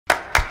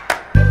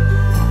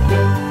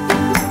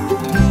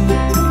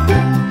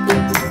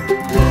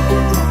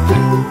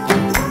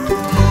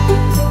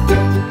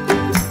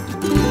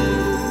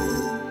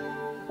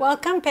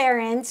Welcome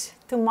parents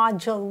to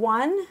Module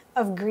 1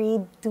 of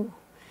Grade 2.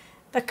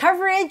 The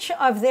coverage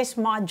of this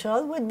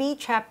module would be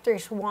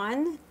Chapters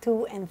 1,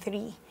 2, and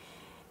 3.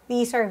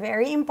 These are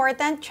very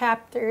important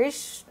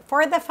chapters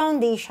for the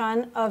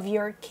foundation of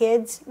your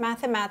kids'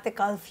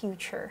 mathematical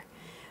future.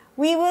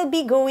 We will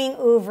be going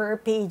over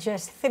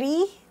pages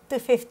 3 to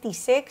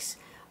 56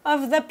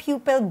 of the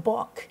pupil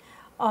book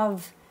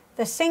of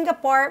the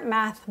Singapore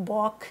math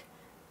book,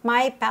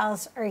 My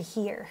Pals Are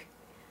Here.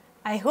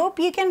 I hope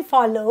you can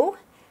follow,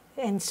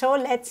 and so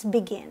let's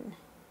begin.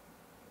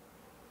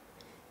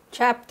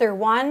 Chapter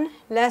 1,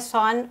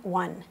 Lesson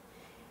 1,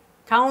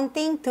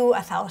 Counting to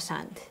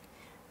 1,000.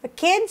 The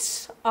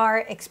kids are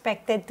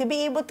expected to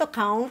be able to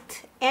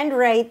count and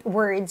write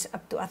words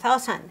up to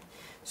 1,000.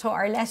 So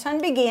our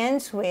lesson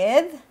begins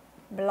with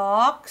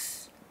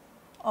blocks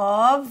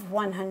of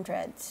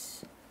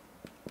 100s.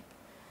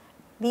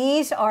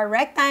 These are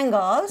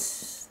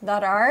rectangles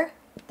that are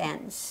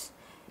tens,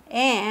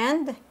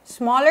 and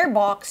smaller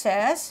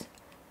boxes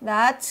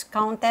that's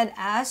counted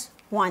as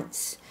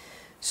ones.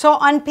 So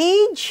on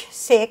page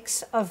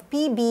 6 of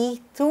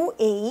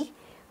PB2A,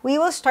 we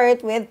will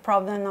start with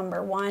problem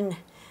number 1.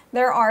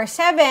 There are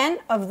 7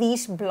 of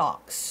these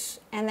blocks,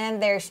 and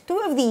then there's 2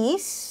 of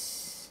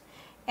these,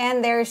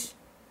 and there's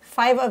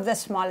 5 of the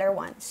smaller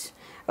ones.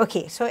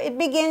 Okay, so it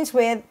begins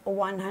with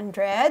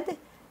 100,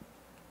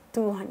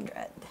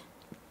 200.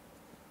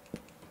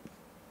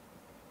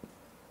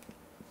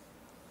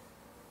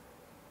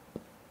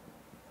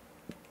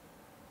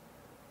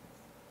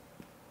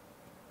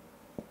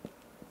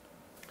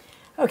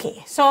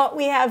 Okay, so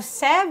we have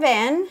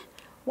 7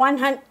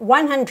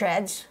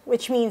 100s,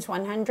 which means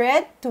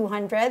 100,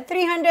 200,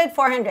 300,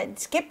 400.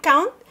 Skip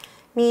count,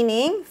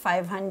 meaning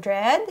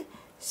 500,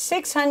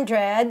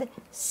 600,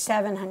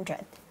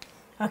 700.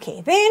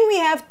 Okay, then we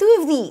have 2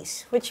 of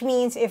these, which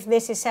means if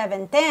this is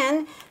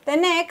 710, the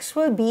next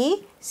will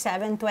be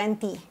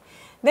 720.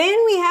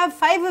 Then we have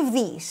 5 of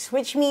these,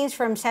 which means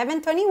from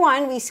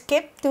 721, we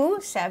skip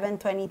to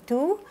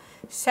 722,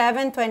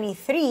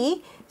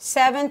 723,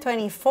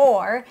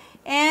 724,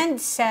 and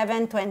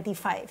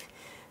 725.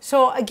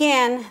 So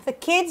again, the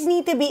kids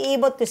need to be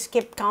able to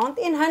skip count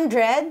in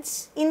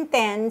hundreds, in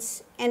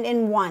tens, and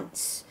in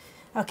ones.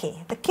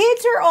 Okay, the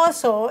kids are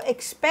also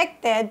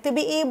expected to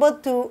be able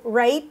to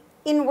write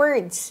in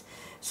words.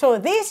 So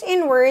this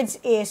in words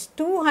is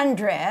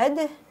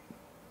 200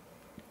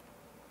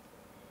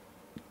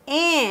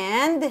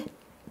 and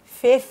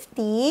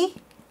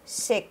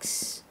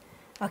 56.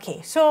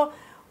 Okay, so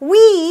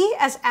we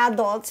as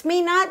adults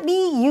may not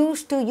be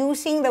used to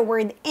using the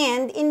word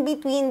and in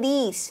between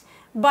these,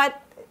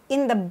 but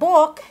in the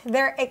book,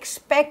 they're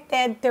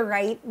expected to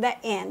write the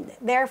end.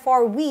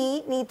 Therefore,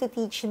 we need to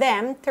teach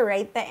them to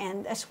write the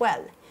end as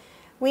well.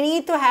 We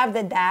need to have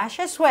the dash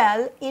as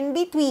well in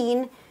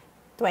between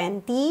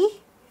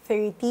 20,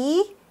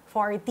 30,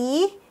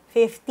 40,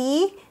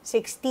 50,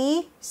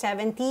 60,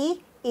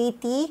 70,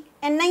 80,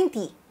 and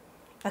 90.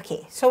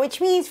 Okay, so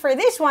which means for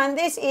this one,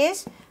 this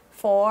is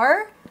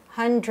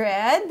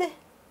 400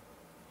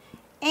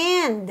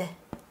 and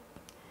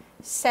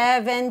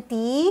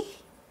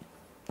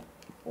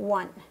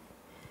 71.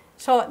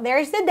 So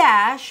there's the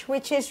dash,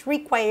 which is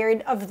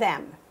required of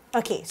them.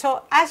 Okay,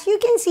 so as you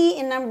can see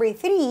in number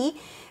 3,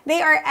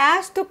 they are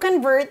asked to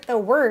convert the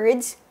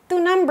words to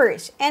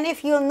numbers. And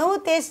if you'll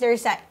notice,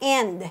 there's an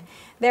end.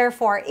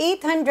 Therefore,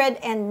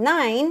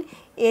 809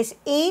 is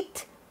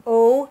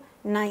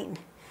 809.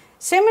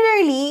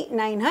 Similarly,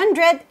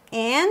 900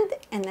 and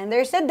then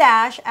there's the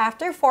dash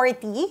after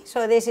 40.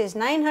 So this is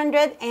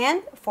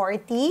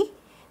 940,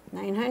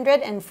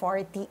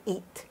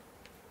 948.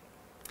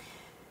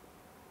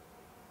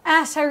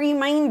 As a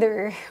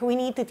reminder, we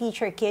need to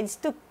teach our kids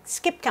to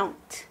skip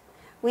count.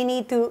 We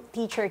need to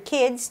teach our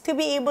kids to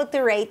be able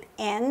to write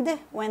end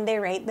when they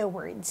write the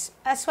words,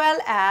 as well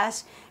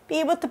as be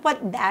able to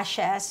put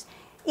dashes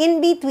in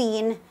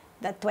between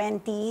the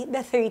 20,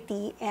 the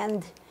 30,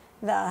 and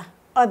the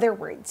other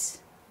words.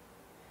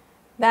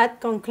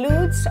 That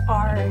concludes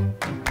our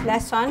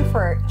lesson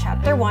for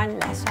Chapter 1,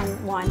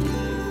 Lesson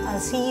 1. I'll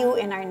see you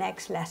in our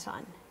next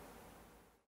lesson.